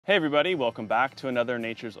Hey everybody, welcome back to another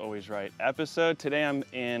Nature's Always Right episode. Today I'm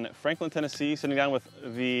in Franklin, Tennessee, sitting down with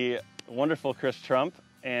the wonderful Chris Trump,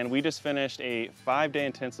 and we just finished a 5-day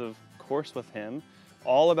intensive course with him,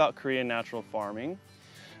 all about Korean natural farming.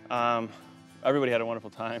 Everybody had a wonderful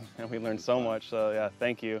time, and we learned so much, so yeah,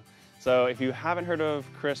 thank you. So if you haven't heard of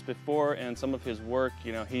Chris before and some of his work,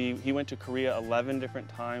 you know, he went to Korea 11 different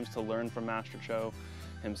times to learn from Master Cho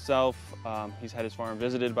himself. He's had his farm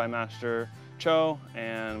visited by Master Cho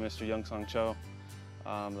and Mr. Young-Sung Cho,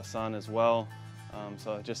 the son as well.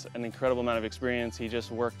 So just an incredible amount of experience. He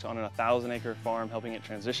just worked on a 1,000-acre farm, helping it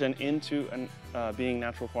transition into being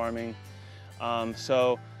natural farming.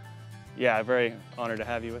 So yeah, very honored to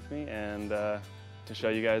have you with me and to show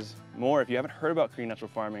you guys more if you haven't heard about Korean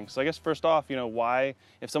natural farming. So I guess first off, you know, why,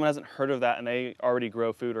 if someone hasn't heard of that and they already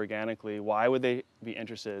grow food organically, why would they be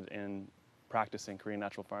interested in practicing Korean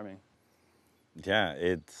natural farming? Yeah,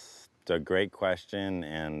 it's a great question,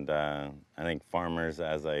 and I think farmers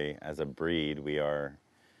as a breed, we are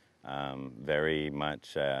very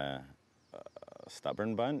much a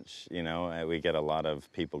stubborn bunch. You know, we get a lot of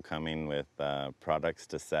people coming with products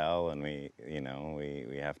to sell, and we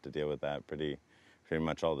have to deal with that pretty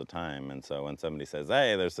much all the time. And so when somebody says,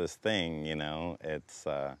 "Hey, there's this thing," you know, it's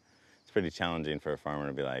pretty challenging for a farmer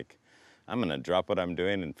to be like, I'm going to drop what I'm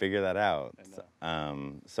doing and figure that out.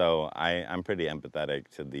 So I'm pretty empathetic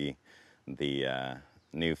to the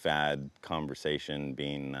new fad conversation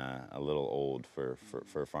being a little old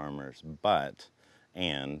for farmers. But,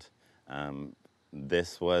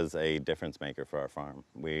 this was a difference maker for our farm.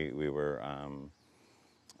 We were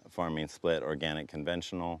farming split organic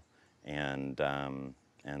conventional, and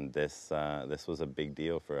this was a big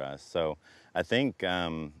deal for us. So I think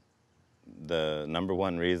the number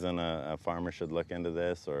one reason a farmer should look into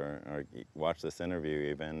this or watch this interview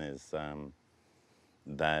even is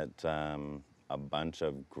that a bunch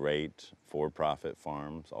of great for-profit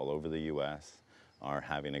farms all over the U.S. are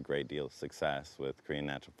having a great deal of success with Korean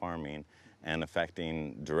natural farming and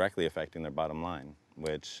directly affecting their bottom line,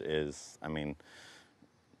 which is, I mean,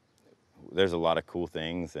 there's a lot of cool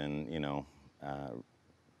things and, you know,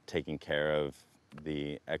 taking care of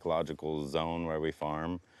the ecological zone where we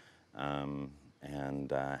farm,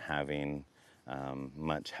 and having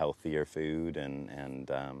much healthier food and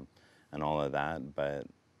all of that. But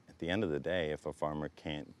at the end of the day, if a farmer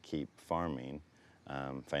can't keep farming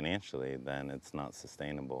financially, then it's not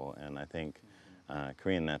sustainable. And I think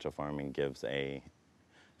Korean natural farming gives a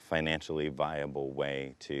financially viable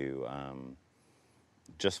way to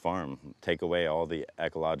just farm, take away all the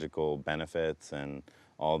ecological benefits and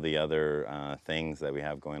all the other things that we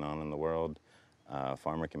have going on in the world. A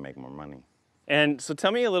farmer can make more money. And so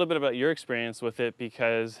tell me a little bit about your experience with it,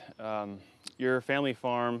 because your family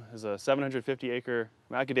farm is a 750-acre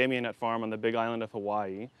macadamia nut farm on the Big Island of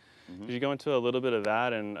Hawaii. Mm-hmm. Could you go into a little bit of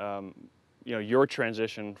that and you know, your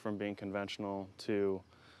transition from being conventional to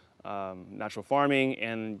natural farming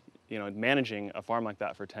and, you know, managing a farm like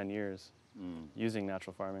that for 10 years using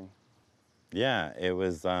natural farming? Yeah, it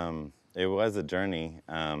was a journey.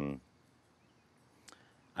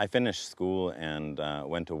 I finished school and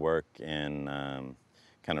went to work in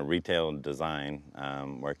kind of retail design,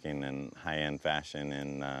 working in high-end fashion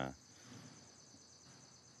in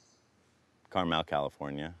Carmel,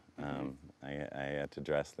 California. I had to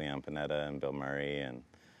dress Leon Panetta and Bill Murray and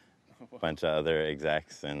a bunch of other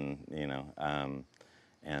execs, and you know,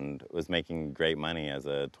 and was making great money as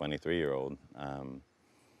a 23-year-old.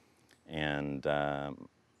 And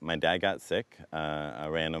my dad got sick, a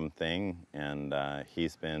random thing, and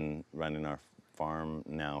he's been running our farm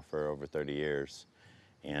now for over 30 years.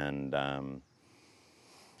 And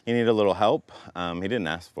he needed a little help. He didn't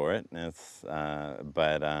ask for it,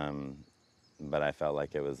 but I felt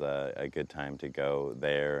like it was a good time to go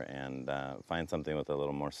there and find something with a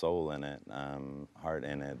little more soul in it, heart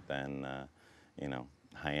in it than, you know,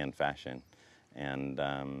 high-end fashion. And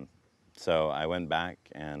so I went back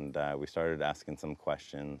and we started asking some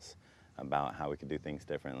questions about how we could do things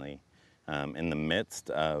differently. In the midst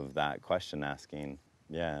of that question asking,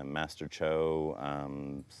 yeah, Master Cho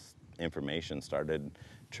information started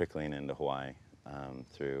trickling into Hawaii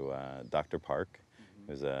through Dr. Park,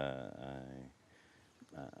 who's a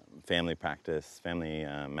family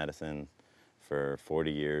medicine for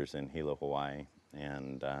 40 years in Hilo, Hawaii.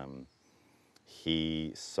 And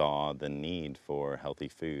he saw the need for healthy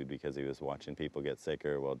food because he was watching people get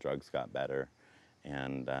sicker while drugs got better.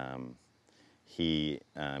 And he,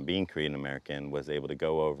 being Korean American, was able to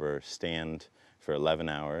go over, stand for 11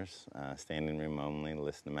 hours, standing room only,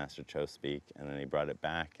 listen to Master Cho speak, and then he brought it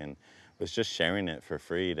back and was just sharing it for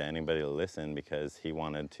free to anybody to listen because he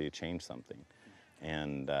wanted to change something.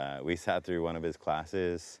 And we sat through one of his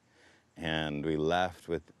classes, and we left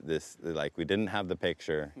with this, like, we didn't have the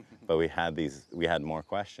picture, but we had more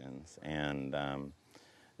questions. And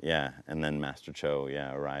yeah, and then Master Cho,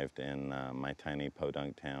 yeah, arrived in my tiny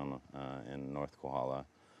podunk town in North Kohala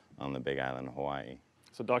on the Big Island of Hawaii.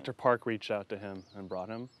 So Dr. Park reached out to him and brought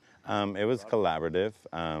him? It was collaborative.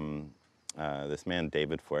 This man,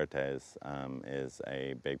 David Fuertes, is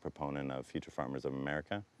a big proponent of Future Farmers of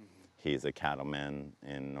America. He's a cattleman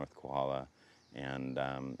in North Kohala, and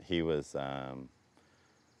he was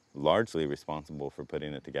largely responsible for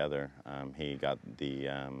putting it together. He got the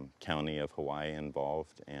county of Hawaii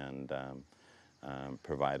involved and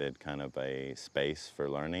provided kind of a space for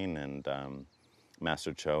learning, and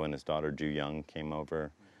Master Cho and his daughter Ju Young came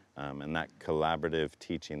over, and that collaborative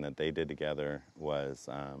teaching that they did together was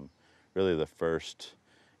really the first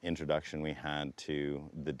introduction we had to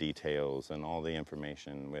the details and all the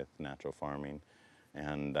information with natural farming.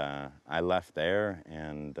 And I left there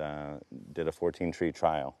and did a 14-tree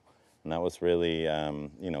trial. And that was really,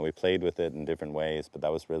 you know, we played with it in different ways, but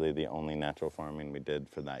that was really the only natural farming we did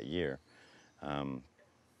for that year. And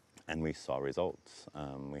we saw results.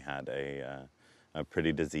 We had a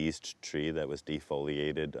pretty diseased tree that was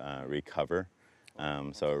defoliated recover.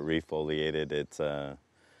 So it refoliated. It's a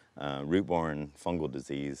root-borne fungal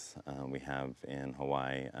disease we have in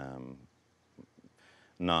Hawaii.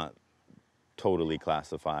 Not totally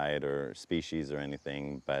classified or species or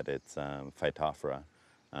anything, but it's Phytophthora,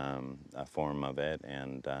 a form of it,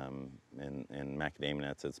 and in macadamia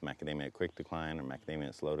nuts it's macadamia quick decline or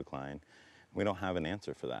macadamia slow decline. We don't have an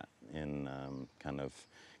answer for that in kind of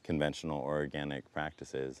conventional or organic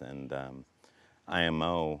practices, and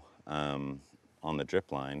IMO on the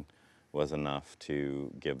drip line was enough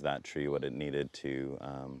to give that tree what it needed to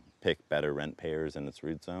pick better rent payers in its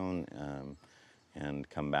root zone and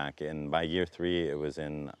come back. And by year 3, it was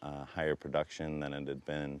in higher production than it had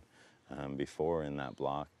been before in that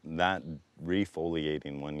block. That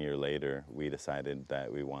refoliating 1 year later, we decided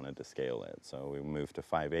that we wanted to scale it. So we moved to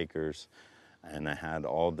 5 acres, and I had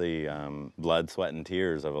all the blood, sweat, and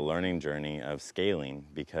tears of a learning journey of scaling,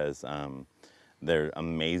 because they're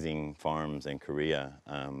amazing farms in Korea,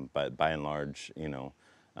 but by and large, you know,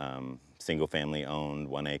 single family owned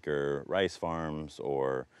 1 acre rice farms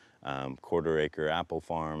or quarter acre apple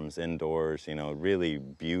farms indoors, you know, really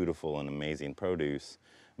beautiful and amazing produce.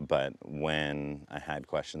 But when I had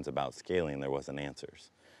questions about scaling, there wasn't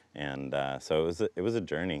answers. And so it was a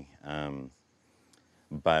journey.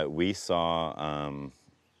 But we saw,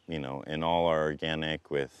 you know, in all our organic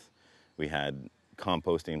we had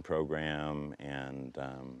composting program, and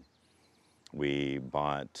we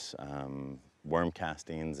bought worm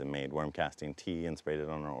castings and made worm casting tea and sprayed it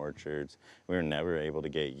on our orchards. We were never able to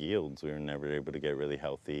get yields. We were never able to get really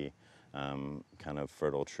healthy, kind of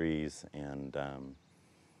fertile trees. And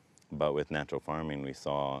but with natural farming, we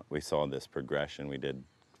saw this progression. We did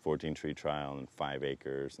 14-tree trial and 5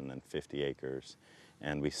 acres and then 50 acres,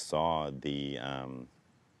 and we saw the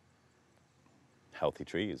healthy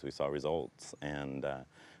trees. We saw results, and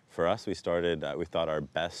for us, we started. We thought our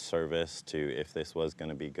best service to, if this was going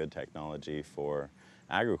to be good technology for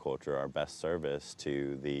agriculture, our best service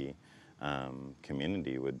to the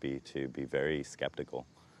community would be to be very skeptical.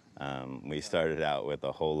 We started out with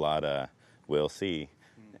a whole lot of "we'll see,"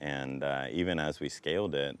 and even as we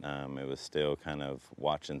scaled it, it was still kind of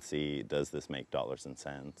watch and see. Does this make dollars and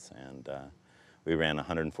cents? And we ran a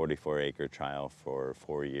 144-acre trial for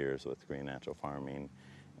 4 years with green natural farming,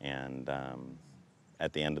 and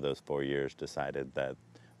at the end of those 4 years decided that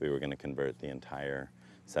we were going to convert the entire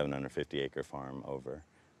 750-acre farm over.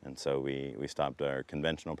 And so we stopped our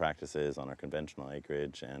conventional practices on our conventional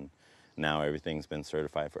acreage, and now everything's been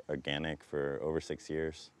certified for organic for over 6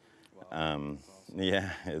 years. Wow. Awesome. Yeah,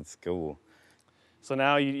 it's cool. So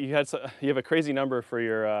now you have a crazy number for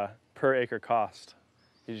your per acre cost.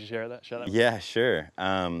 Did you share that? Yeah, sure.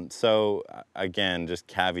 So again, just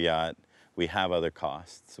caveat, we have other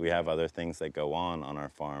costs. We have other things that go on our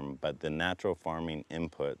farm, but the natural farming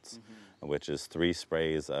inputs, which is 3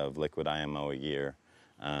 sprays of liquid IMO a year,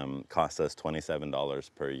 costs us $27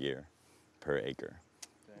 per year, per acre.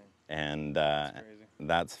 Dang. And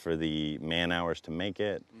that's for the man hours to make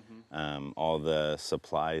it, all the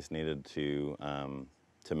supplies needed to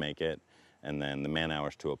make it, and then the man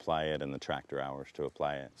hours to apply it and the tractor hours to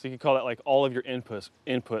apply it. So you could call that like all of your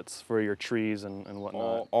inputs for your trees and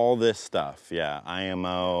whatnot. All this stuff, yeah.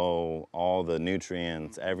 IMO, all the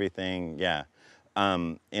nutrients, everything, yeah.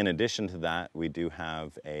 In addition to that, we do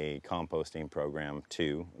have a composting program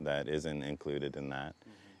too that isn't included in that.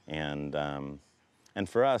 And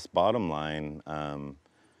for us, bottom line,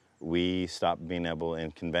 we stopped being able,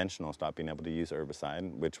 in conventional, stopped being able to use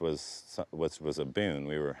herbicide, which was a boon.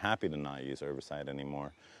 We were happy to not use herbicide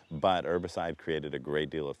anymore, but herbicide created a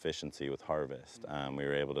great deal of efficiency with harvest. We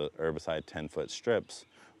were able to herbicide 10-foot strips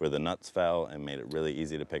where the nuts fell and made it really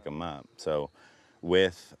easy to pick them up. So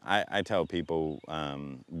I tell people,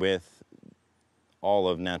 with all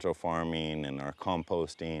of natural farming and our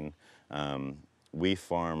composting, we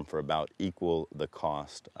farm for about equal the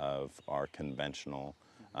cost of our conventional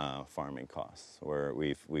farming costs, where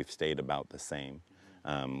we've stayed about the same,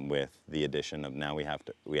 with the addition of now we had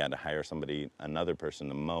to hire another person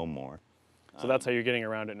to mow more. So that's how you're getting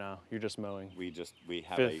around it now. You're just mowing. We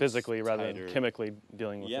have physically rather than chemically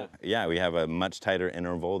dealing with it. Yeah, we have a much tighter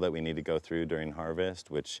interval that we need to go through during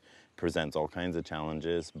harvest, which presents all kinds of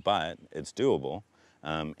challenges, but it's doable.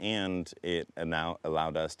 And it now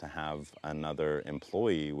allowed us to have another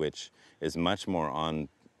employee, which is much more on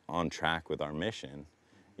track with our mission,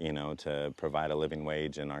 to provide a living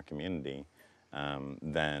wage in our community,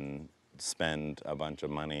 than spend a bunch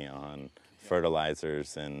of money on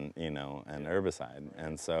fertilizers and and herbicide.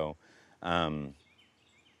 And so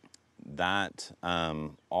that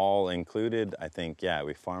all included, I think, yeah,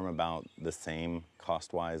 we farm about the same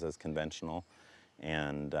cost-wise as conventional,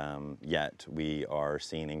 and yet we are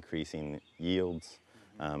seeing increasing yields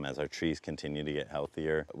as our trees continue to get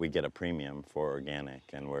healthier. We get a premium for organic,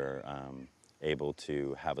 and we're able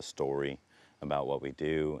to have a story about what we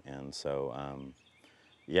do. And so,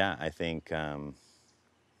 yeah, I think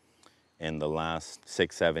in the last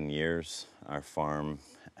 6-7 years, our farm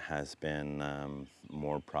has been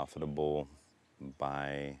more profitable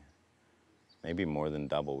by maybe more than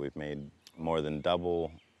double. We've made more than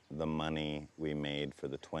double the money we made for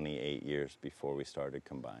the 28 years before we started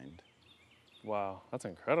combined. Wow, that's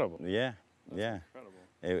incredible. Yeah, that's yeah. Incredible.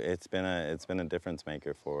 It's been a difference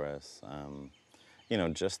maker for us.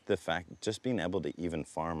 Just the fact, just being able to even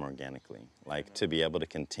farm organically, like to be able to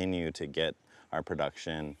continue to get our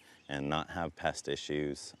production and not have pest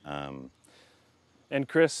issues. And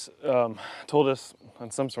Chris told us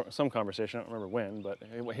on some conversation, I don't remember when, but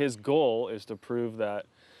his goal is to prove that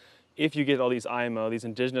if you get all these IMO, these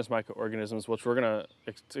indigenous microorganisms, which we're going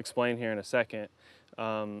to explain here in a second,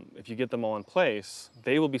 if you get them all in place,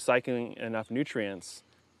 they will be cycling enough nutrients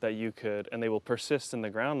that you could, and they will persist in the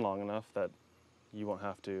ground long enough that you won't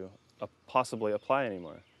have to possibly apply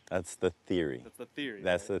anymore. That's the theory. That's the theory.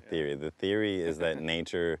 That's right? the theory. The theory is that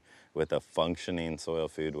nature, with a functioning soil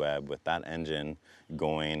food web, with that engine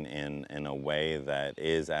going in a way that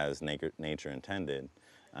is as nature intended,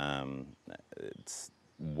 it's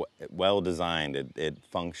well designed. It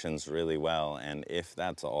functions really well. And if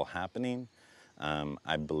that's all happening,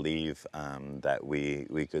 I believe that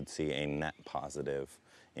we could see a net positive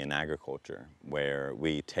in agriculture, where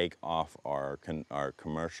we take off our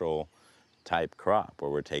commercial type crop, where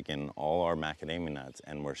we're taking all our macadamia nuts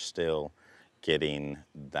and we're still getting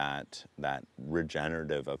that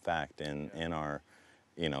regenerative effect in our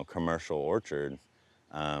commercial orchard,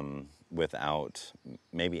 without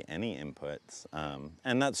maybe any inputs.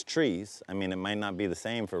 And that's trees. I mean, it might not be the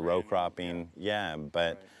same for row cropping,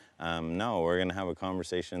 but no, we're gonna have a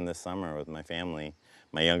conversation this summer with my family.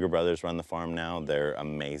 My younger brothers run the farm now. They're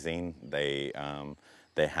amazing. They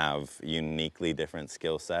have uniquely different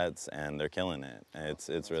skill sets, and they're killing it.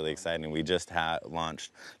 It's really exciting. We just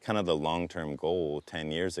launched kind of the long-term goal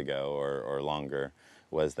 10 years ago or longer,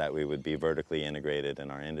 was that we would be vertically integrated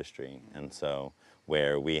in our industry. And so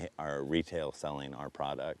where we are retail selling our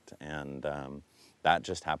product, and that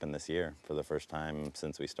just happened this year for the first time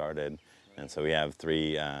since we started. And so we have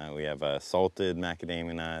three, we have a salted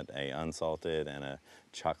macadamia nut, a unsalted, and a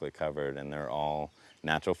chocolate covered, and they're all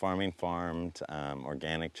natural farming farmed,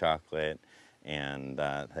 organic chocolate, and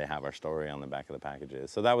they have our story on the back of the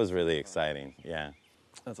packages. So that was really exciting, yeah.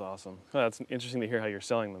 That's awesome. Well, that's interesting to hear how you're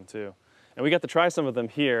selling them too. And we got to try some of them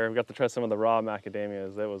here. We got to try some of the raw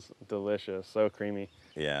macadamias. That was delicious, so creamy.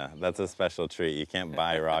 Yeah, that's a special treat. You can't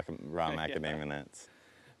buy raw macadamia nuts.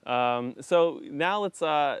 So now let's,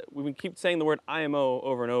 we keep saying the word IMO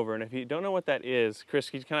over and over, and if you don't know what that is, Chris,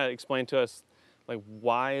 can you kind of explain to us, like,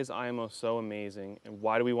 why is IMO so amazing, and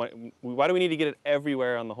why do we need to get it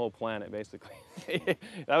everywhere on the whole planet, basically?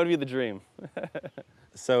 That would be the dream.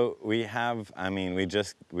 So we have, I mean, we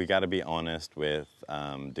got to be honest with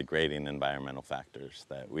degrading environmental factors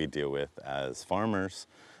that we deal with as farmers,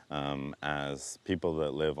 as people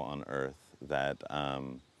that live on Earth, that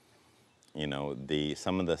some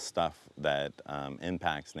of the stuff that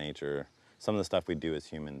impacts nature, some of the stuff we do as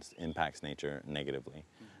humans impacts nature negatively.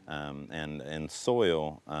 And in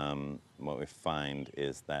soil, what we find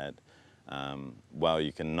is that While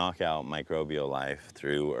you can knock out microbial life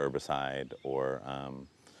through herbicide or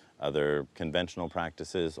other conventional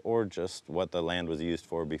practices, or just what the land was used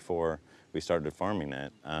for before we started farming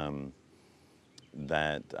it,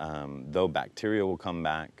 though bacteria will come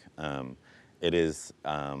back,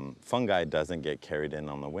 fungi doesn't get carried in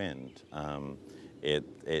on the wind.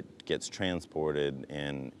 It gets transported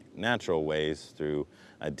in natural ways through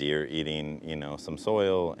a deer eating, some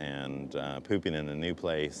soil and pooping in a new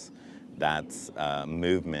place. That's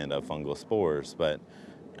movement of fungal spores. But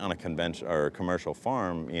on a conventional or commercial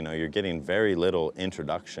farm, you're getting very little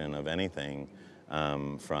introduction of anything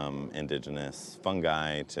from indigenous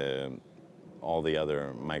fungi to all the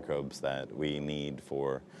other microbes that we need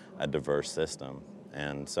for a diverse system.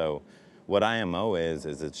 And so what IMO is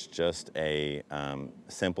it's just a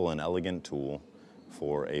simple and elegant tool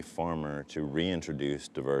for a farmer to reintroduce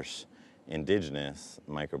diverse indigenous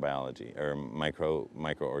microbiology or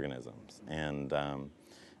microorganisms. And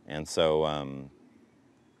so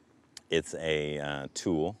it's a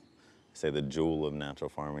tool. Say the jewel of natural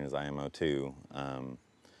farming is IMO2.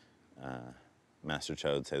 Master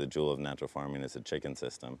Cho would say the jewel of natural farming is a chicken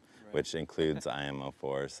system, right, which includes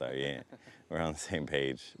IMO4, so yeah, we're on the same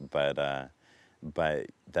page. But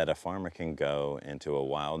that a farmer can go into a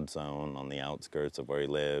wild zone on the outskirts of where he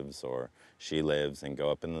lives or she lives and go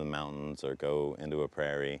up into the mountains or go into a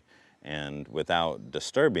prairie and without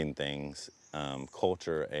disturbing things,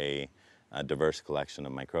 culture a diverse collection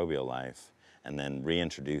of microbial life and then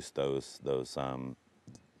reintroduce those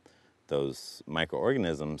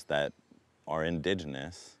microorganisms that are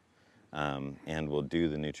indigenous and will do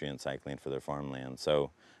the nutrient cycling for their farmland. So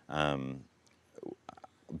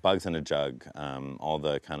bugs in a jug, all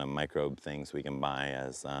the kind of microbe things we can buy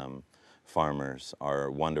as farmers are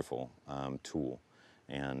a wonderful tool.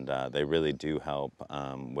 And they really do help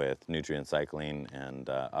with nutrient cycling and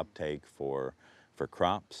uptake for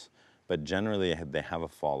crops. But generally, they have a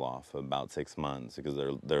fall off of about 6 months because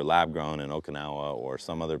they're lab grown in Okinawa or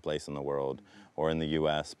some other place in the world, or in the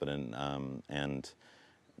U.S. But and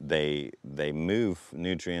they move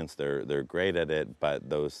nutrients. They're great at it, but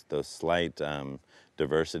those slight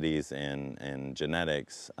diversities in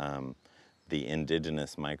genetics, the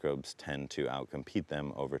indigenous microbes tend to outcompete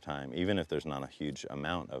them over time, even if there's not a huge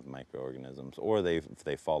amount of microorganisms, or they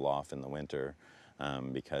fall off in the winter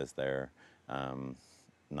because they're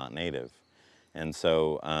not native. And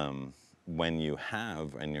so when you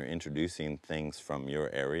have and you're introducing things from your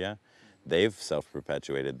area, they've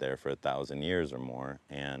self-perpetuated there for 1,000 years or more,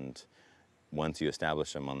 and once you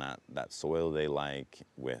establish them on that soil they like,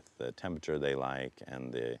 with the temperature they like,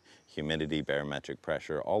 and the humidity, barometric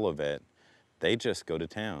pressure, all of it, they just go to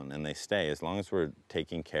town and they stay. As long as we're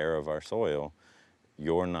taking care of our soil,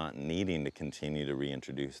 you're not needing to continue to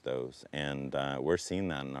reintroduce those. And we're seeing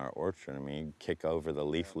that in our orchard. I mean, you kick over the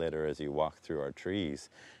leaf litter as you walk through our trees,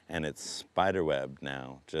 and it's spiderwebbed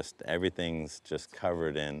now. Just everything's just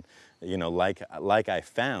covered in, like I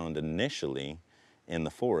found initially in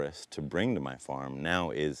the forest to bring to my farm,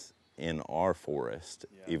 now is in our forest,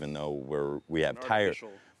 yes, even though we have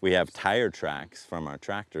tire tracks from our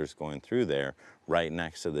tractors going through there right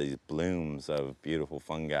next to these blooms of beautiful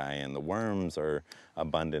fungi, and the worms are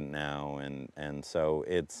abundant now, and so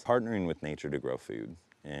it's partnering with nature to grow food,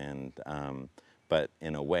 and but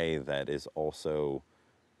in a way that is also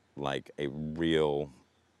like a real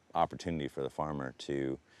opportunity for the farmer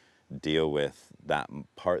to deal with that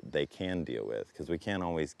part they can deal with, because we can't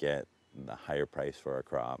always get the higher price for our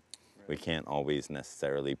crop. Right. We can't always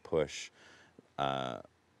necessarily push a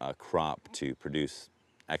crop to produce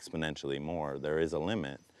exponentially more. There is a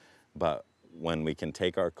limit, but when we can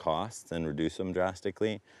take our costs and reduce them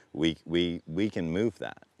drastically, we can move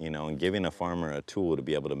that, and giving a farmer a tool to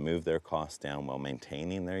be able to move their costs down while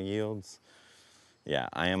maintaining their yields. Yeah,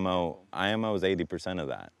 IMO is 80% of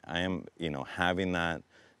that. Having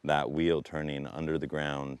that wheel turning under the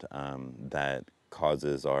ground that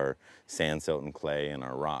causes our sand, silt, and clay and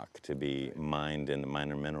our rock to be mined into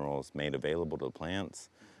minor minerals made available to plants,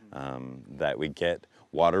 that we get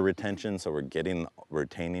water retention, so we're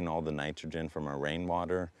retaining all the nitrogen from our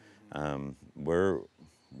rainwater.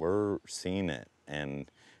 We're seeing it,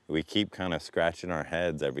 and we keep kind of scratching our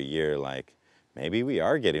heads every year like, maybe we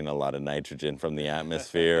are getting a lot of nitrogen from the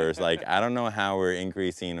atmosphere. It's like, I don't know how we're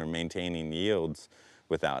increasing or maintaining yields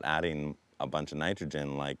without adding a bunch of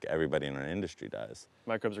nitrogen like everybody in our industry does.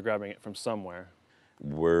 Microbes are grabbing it from somewhere.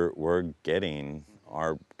 We're getting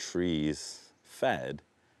our trees fed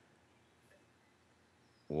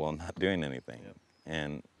while not doing anything. Yep.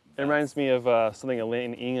 And it reminds me of something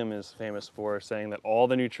Elaine Ingham is famous for, saying that all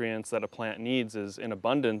the nutrients that a plant needs is in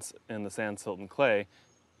abundance in the sand, silt, and clay.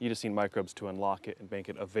 You just need microbes to unlock it and make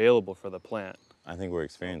it available for the plant. I think we're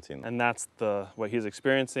experiencing that. And that's what he's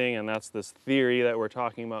experiencing, and that's this theory that we're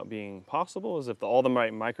talking about being possible, is if all the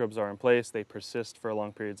right microbes are in place, they persist for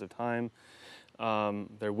long periods of time,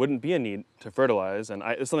 there wouldn't be a need to fertilize. And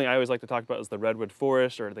it's something I always like to talk about is the redwood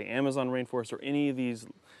forest or the Amazon rainforest or any of these,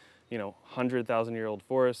 100,000-year-old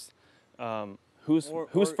forests. Who's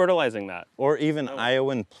fertilizing that? Or even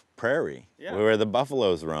Iowan prairie, Yeah. where the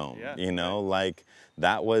buffaloes roam. Yeah, Like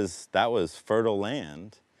that was fertile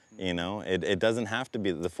land. It doesn't have to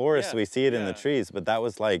be the forest. Yeah, We see it in the yeah. trees, but that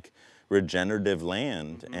was like regenerative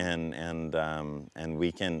land, and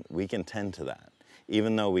we can tend to that,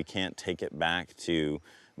 even though we can't take it back to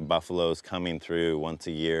buffaloes coming through once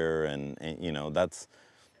a year, and that's,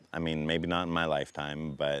 I mean, maybe not in my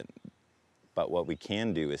lifetime, but what we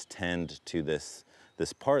can do is tend to this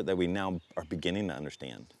part that we now are beginning to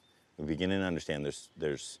understand. We're beginning to understand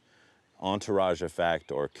there's entourage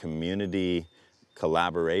effect or community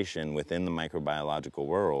collaboration within the microbiological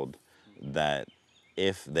world, that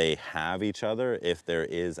if they have each other, if there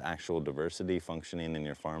is actual diversity functioning in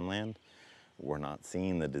your farmland, we're not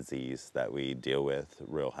seeing the disease that we deal with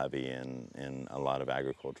real heavy in a lot of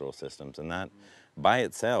agricultural systems. And that by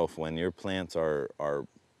itself, when your plants are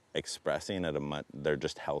expressing at they're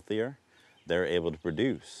just healthier, they're able to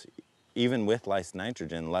produce, even with less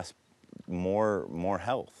nitrogen, more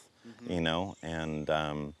health, and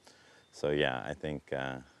so yeah, I think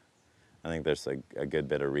there's a good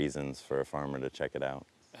bit of reasons for a farmer to check it out.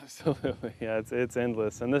 Absolutely, yeah, it's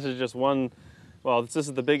endless. And this is just one, well, this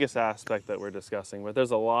is the biggest aspect that we're discussing, but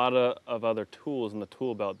there's a lot of other tools in the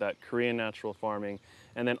tool belt that Korean natural farming,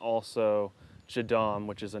 and then also Jadam,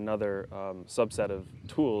 which is another subset of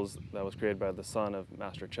tools that was created by the son of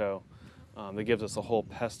Master Cho, that gives us a whole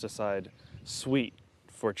pesticide suite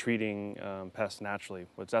for treating pests naturally,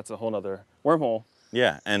 which that's a whole other wormhole.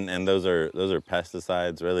 Yeah, and those are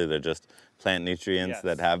pesticides. Really, they're just plant nutrients Yes.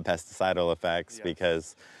 that have pesticidal effects, Yes.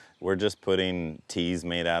 because we're just putting teas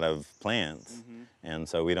made out of plants, and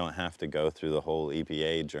so we don't have to go through the whole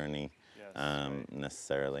EPA journey. Yes,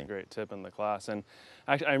 Necessarily. Great tip in the class. And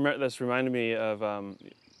actually, I remember this reminded me of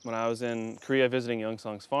when I was in Korea visiting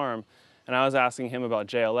Youngsong's farm, and I was asking him about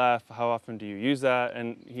JLF, how often do you use that?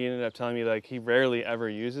 And he ended up telling me like he rarely ever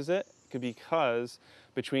uses it, because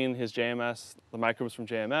between his JMS, the microbes from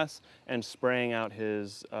JMS, and spraying out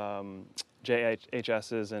his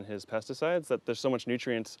JHSs and his pesticides, that there's so much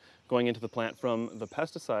nutrients going into the plant from the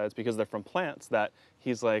pesticides because they're from plants, that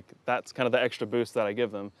he's like, that's kind of the extra boost that I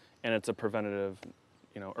give them, and it's a preventative,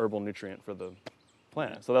 herbal nutrient for the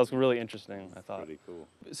plant. So that was really interesting, I thought. Pretty cool.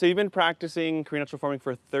 So you've been practicing Korean natural farming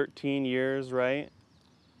for 13 years, right?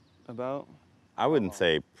 About? I wouldn't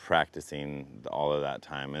say practicing all of that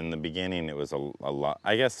time. In the beginning, it was a lot.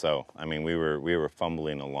 I guess so. I mean, we were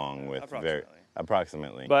fumbling along with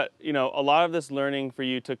approximately. But a lot of this learning for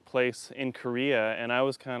you took place in Korea, and I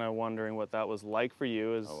was kind of wondering what that was like for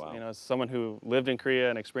you, as as someone who lived in Korea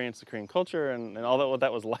and experienced the Korean culture and all that, what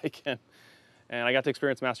that was like. And I got to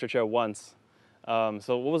experience Master Cho once.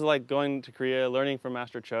 So what was it like going to Korea, learning from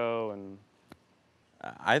Master Cho? And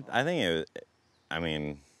I think it was, I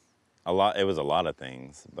mean, it was a lot of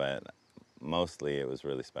things, but mostly it was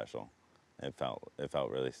really special. It felt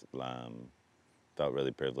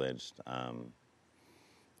really privileged.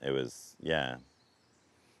 It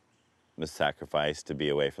was sacrifice to be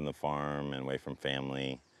away from the farm and away from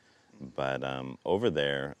family, but over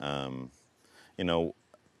there, a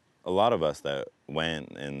lot of us that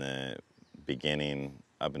went in the beginning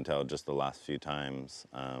up until just the last few times,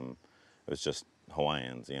 it was just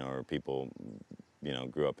Hawaiians, or people,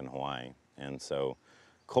 grew up in Hawaii. And so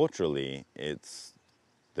culturally,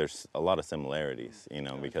 there's a lot of similarities,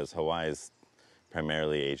 because Hawaii is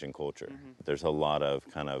primarily Asian culture. There's a lot of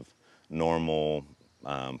kind of normal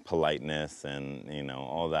politeness, and,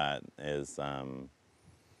 all that is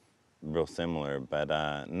real similar.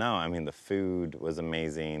 But no, I mean, the food was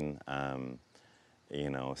amazing.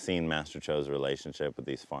 Seeing Master Cho's relationship with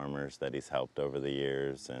these farmers that he's helped over the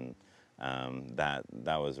years, and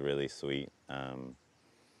that was really sweet.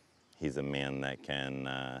 He's a man that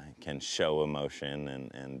can show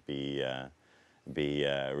emotion and be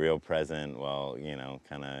real present. Well,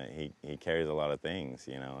 kind of he carries a lot of things,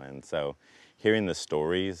 and so hearing the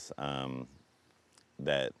stories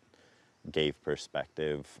that gave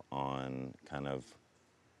perspective on kind of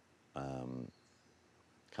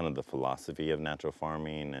the philosophy of natural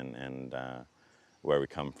farming and where we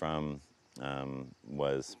come from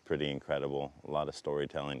was pretty incredible. A lot of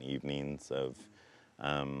storytelling evenings of,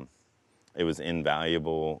 it was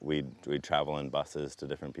invaluable. We'd travel in buses to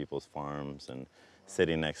different people's farms and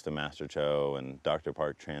sitting next to Master Cho and Dr.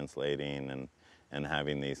 Park translating and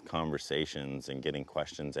having these conversations and getting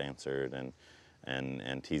questions answered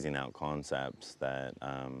and teasing out concepts that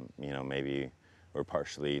maybe were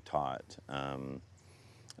partially taught.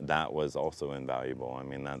 That was also invaluable. I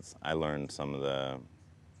mean, I learned some of the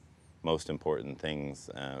most important things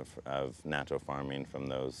of natural farming from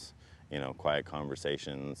those, quiet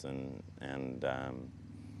conversations, and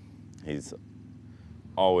he's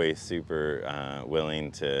always super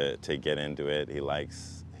willing to get into it. He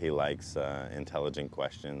likes intelligent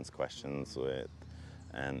questions with,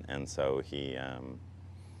 and so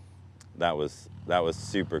that was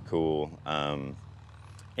super cool.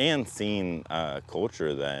 And seeing a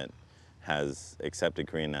culture that has accepted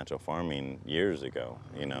Korean natural farming years ago,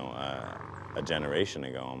 a generation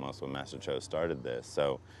ago almost, when Master Cho started this.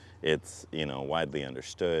 So it's, widely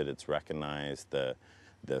understood, it's recognized,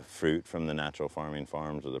 the fruit from the natural farming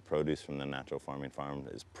farms or the produce from the natural farming farm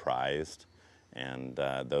is prized, and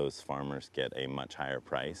those farmers get a much higher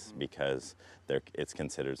price because it's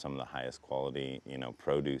considered some of the highest quality,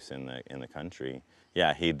 produce in the country.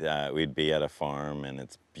 Yeah, we'd be at a farm and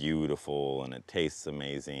it's beautiful and it tastes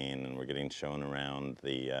amazing, and we're getting shown around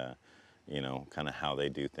the, kind of how they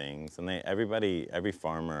do things. And every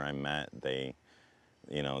farmer I met, they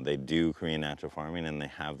do Korean natural farming, and they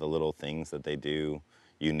have the little things that they do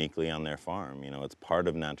uniquely on their farm. It's part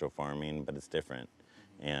of natural farming, but it's different.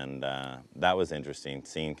 And that was interesting,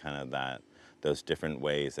 seeing kind of those different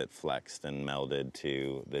ways it flexed and melded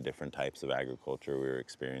to the different types of agriculture we were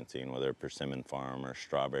experiencing, whether persimmon farm or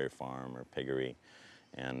strawberry farm or piggery.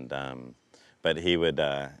 And but he'd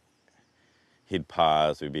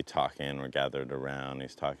pause, we'd be talking, we're gathered around,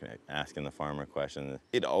 he's asking the farmer questions.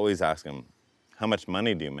 He'd always ask him, "How much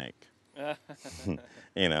money do you make?"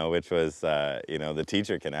 Which was, the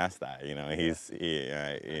teacher can ask that.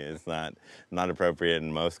 It's not appropriate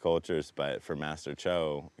in most cultures, but for Master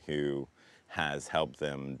Cho, who has helped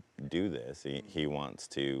them do this, he wants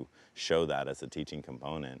to show that as a teaching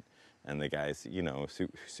component. And the guys,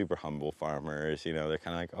 super humble farmers, they're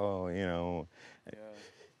kind of like, oh,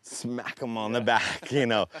 smack them on the back,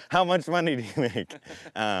 how much money do you make?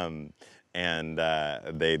 And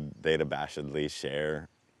they'd abashedly share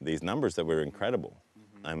these numbers that were incredible.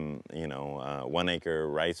 I'm, 1 acre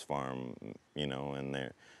rice farm,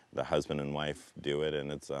 and the husband and wife do it,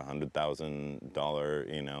 and it's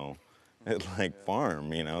 $100,000, farm.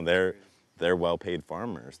 They're well-paid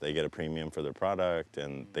farmers. They get a premium for their product,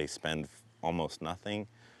 and they spend almost nothing.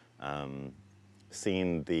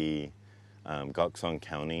 Seeing the Gakseong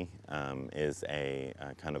County is a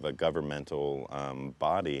kind of a governmental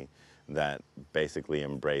body that basically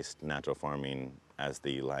embraced natural farming as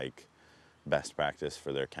the best practice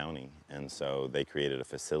for their county. And so they created a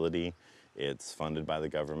facility. It's funded by the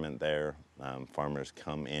government there. Farmers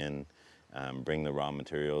come in, bring the raw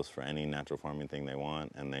materials for any natural farming thing they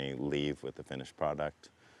want, and they leave with the finished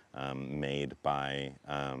product made by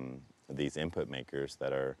these input makers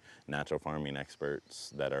that are natural farming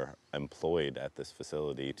experts that are employed at this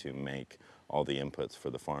facility to make all the inputs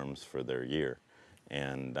for the farms for their year.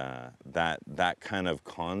 And that kind of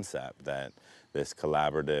concept, that this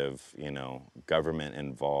collaborative,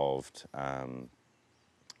 government-involved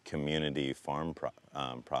community farm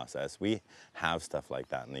process. We have stuff like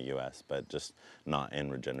that in the U.S., but just not in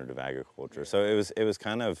regenerative agriculture. So it was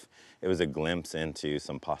a glimpse into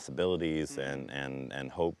some possibilities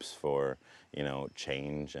and hopes for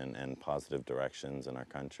change and positive directions in our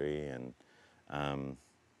country. And a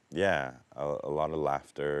lot of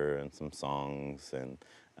laughter and some songs, and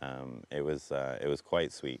it was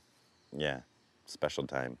quite sweet. Yeah, special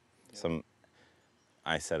time.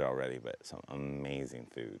 I said it already, but some amazing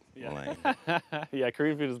food. Yeah. Yeah,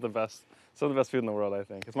 Korean food is the best. Some of the best food in the world, I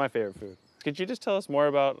think. It's my favorite food. Could you just tell us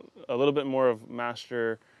a little bit more of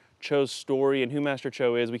Master Cho's story and who Master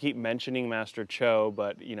Cho is? We keep mentioning Master Cho,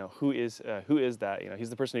 but who is that? He's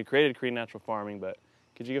the person who created Korean natural farming, but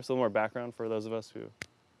could you give us a little more background for those of us who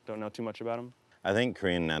don't know too much about him? I think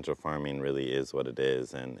Korean natural farming really is what it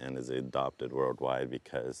is, and is adopted worldwide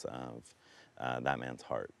because of that man's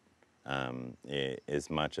heart. As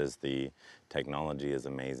much as the technology is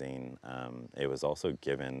amazing, it was also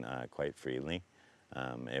given quite freely.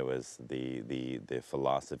 It was the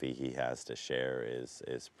philosophy he has to share is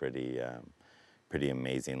pretty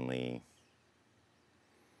amazingly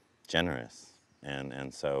generous,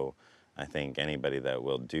 and so I think anybody that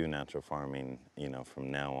will do natural farming,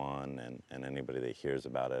 from now on, and anybody that hears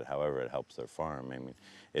about it, however it helps their farm, I mean,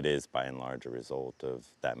 it is by and large a result of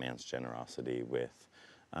that man's generosity with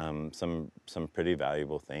some pretty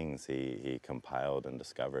valuable things he compiled and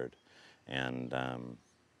discovered. And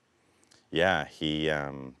yeah,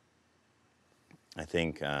 I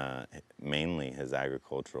think mainly his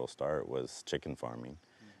agricultural start was chicken farming.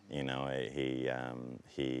 You know,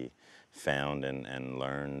 he found and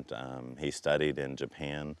learned. He studied in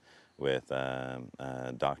Japan with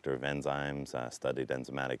a doctor of enzymes, studied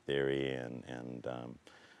enzymatic theory, and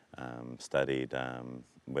studied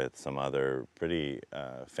with some other pretty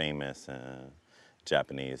famous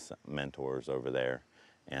Japanese mentors over there,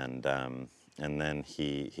 and and then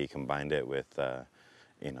he combined it with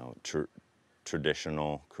you know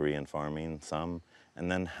traditional Korean farming some,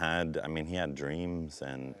 and then I mean, he had dreams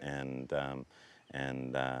and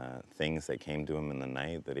things that came to him in the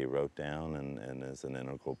night that he wrote down and is an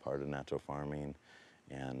integral part of natural farming,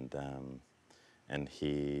 and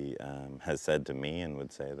he has said to me and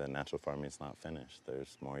would say that natural farming is not finished.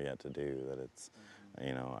 There's more yet to do. That it's,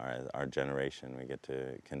 you know, our generation, we get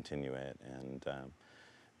to continue it, and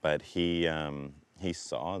but he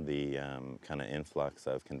saw the kind of influx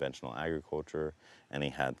of conventional agriculture, and he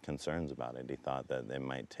had concerns about it. He thought that they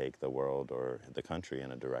might take the world or the country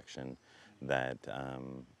in a direction that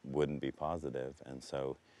wouldn't be positive, and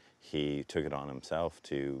so he took it on himself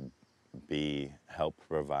to help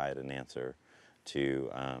provide an answer to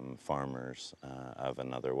farmers of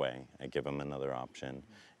another way, give them another option,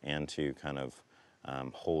 and to kind of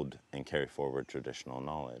hold and carry forward traditional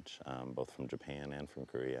knowledge, both from Japan and from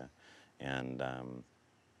Korea, and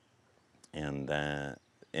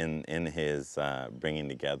in his bringing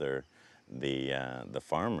together the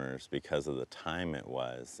farmers, because of the time it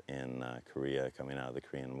was in Korea, coming out of the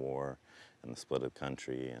Korean War and the split of the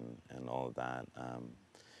country and all of that.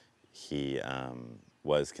 He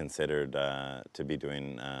was considered to be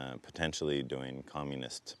doing potentially doing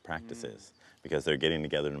communist practices because they're getting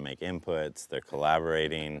together to make inputs, they're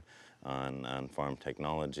collaborating on farm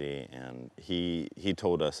technology, and he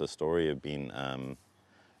told us a story of being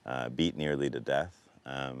beat nearly to death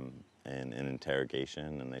in an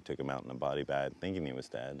interrogation, and they took him out in a body bag thinking he was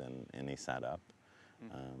dead, and he sat up.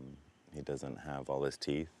 He doesn't have all his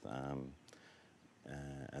teeth.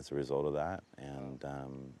 As a result of that,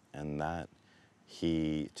 and that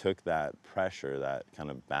he took that pressure, that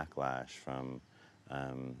kind of backlash from,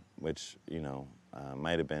 which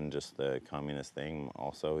might have been just the communist thing.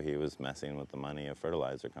 Also, he was messing with the money of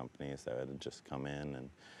fertilizer companies that had just come in,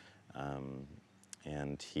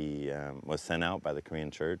 and he was sent out by the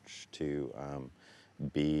Korean Church to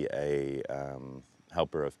be a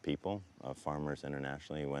helper of people, of farmers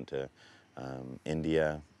internationally. He went to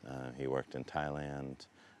India, he worked in Thailand,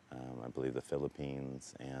 I believe the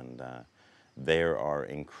Philippines, and there are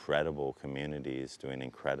incredible communities doing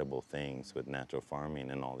incredible things with natural farming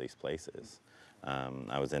in all these places.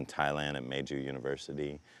 I was in Thailand at Maiju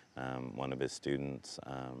University. One of his students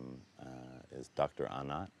is Dr.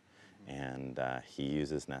 Anat, and he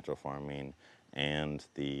uses natural farming and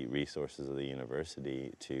the resources of the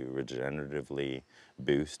university to regeneratively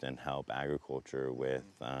boost and help agriculture with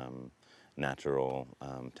natural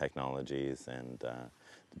technologies. And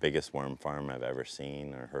the biggest worm farm I've ever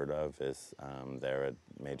seen or heard of is there at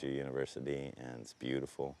Maiju University, and it's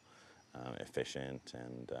beautiful, efficient,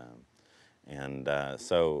 and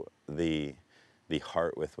so the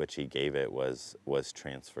heart with which he gave it was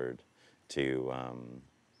transferred to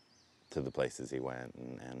the places he went,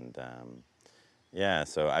 and yeah,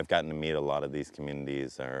 so I've gotten to meet a lot of these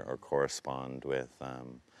communities or correspond with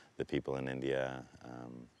the people in India,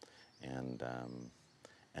 and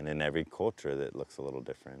and in every culture that looks a little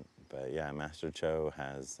different. But yeah, Master Cho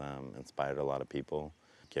has inspired a lot of people,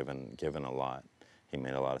 given a lot. He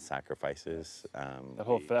made a lot of sacrifices.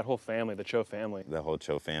 That whole family, the Cho family. The whole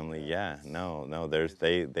Cho family, yeah. No,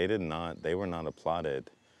 they were not applauded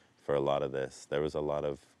for a lot of this. There was a lot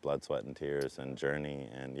of blood, sweat, and tears and journey,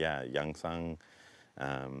 and yeah, Young Sung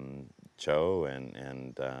Cho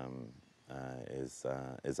is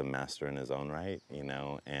a master in his own right,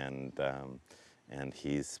 and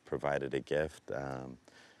he's provided a gift.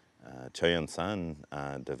 Cho Yun Sun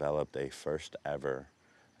developed a first ever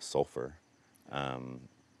sulfur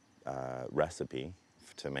recipe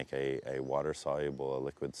to make a water soluble, a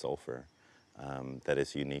liquid sulfur that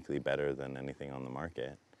is uniquely better than anything on the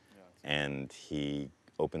market. And he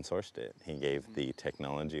open sourced it. He gave the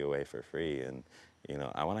technology away for free, and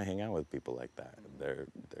I want to hang out with people like that. They're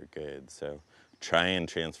good. So try and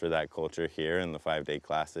transfer that culture here in the 5-day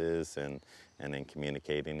classes and in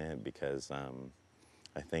communicating it, because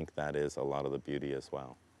I think that is a lot of the beauty as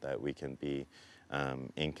well, that we can be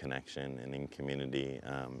in connection and in community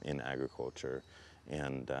in agriculture,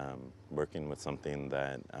 and working with something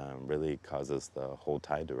that really causes the whole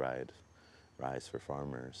tide to rise for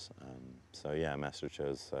farmers. So yeah, Master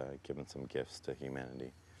Cho's given some gifts to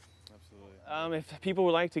humanity. Absolutely. If people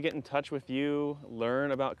would like to get in touch with you,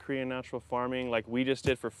 learn about Korean natural farming, like we just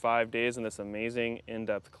did for 5 days in this amazing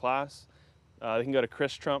in-depth class, they can go to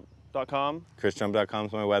christrump.com. christrump.com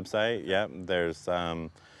is my website. Yep, there's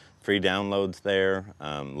free downloads there,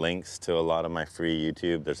 links to a lot of my free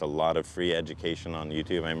YouTube. There's a lot of free education on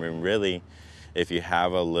YouTube. I mean, really, if you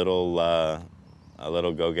have a little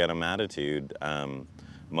go-get-em attitude,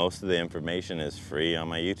 most of the information is free on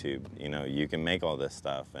my YouTube. You know, you can make all this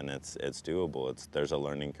stuff, and it's doable. There's a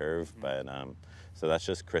learning curve, but so that's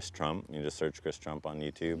just Chris Trump. You just search Chris Trump on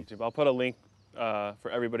YouTube. I'll put a link for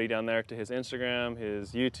everybody down there to his Instagram,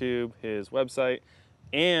 his YouTube, his website,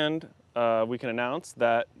 and we can announce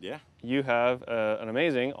that you have an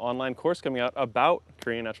amazing online course coming out about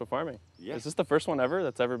Korean natural farming. Yeah. Is this the first one ever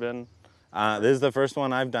that's ever been? This is the first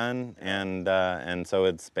one I've done, and so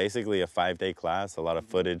it's basically a 5-day class, a lot of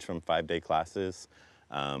footage from 5-day classes,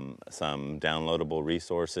 some downloadable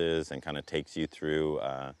resources, and kind of takes you through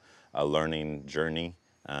a learning journey,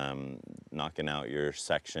 knocking out your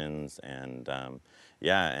sections, and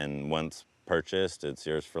and once purchased, it's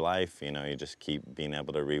yours for life. You know, you just keep being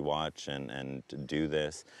able to rewatch and do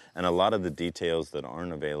this, and a lot of the details that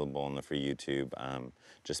aren't available on the free YouTube,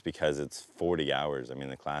 just because it's 40 hours. I mean,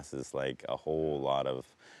 the class is like a whole lot of,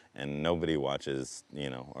 and nobody watches,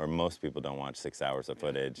 you know, or most people don't watch 6 hours of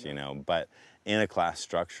footage, you know, but in a class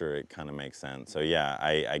structure, it kind of makes sense. So yeah,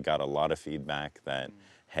 I got a lot of feedback that,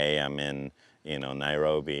 hey, I'm in, you know,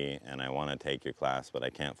 Nairobi, and I want to take your class, but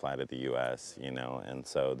I can't fly to the U.S., you know, and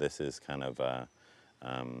so this is kind of,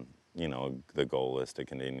 you know, the goal is to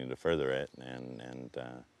continue to further it and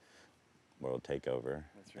world takeover.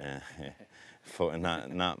 That's right. For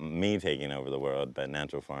not me taking over the world, but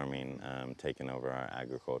natural farming taking over our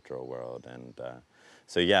agricultural world. And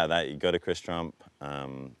so yeah, that you go to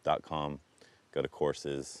christrump.com, go to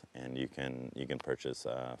courses, and you can purchase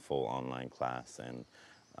a full online class, and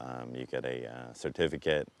you get a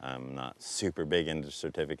certificate. I'm not super big into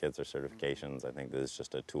certificates or certifications. I think this is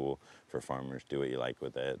just a tool for farmers. Do what you like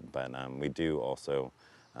with it. But we do also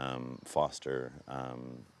foster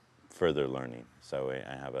further learning. So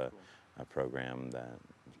I have a program that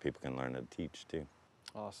people can learn to teach too.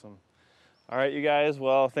 Awesome. All right, you guys.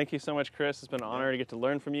 Well, thank you so much, Chris. It's been an honor to get to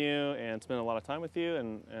learn from you and spend a lot of time with you,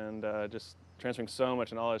 and just transferring so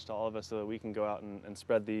much knowledge to all of us so that we can go out and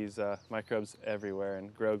spread these microbes everywhere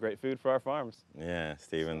and grow great food for our farms. Yeah,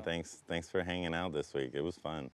 Stephen, thanks for hanging out this week. It was fun.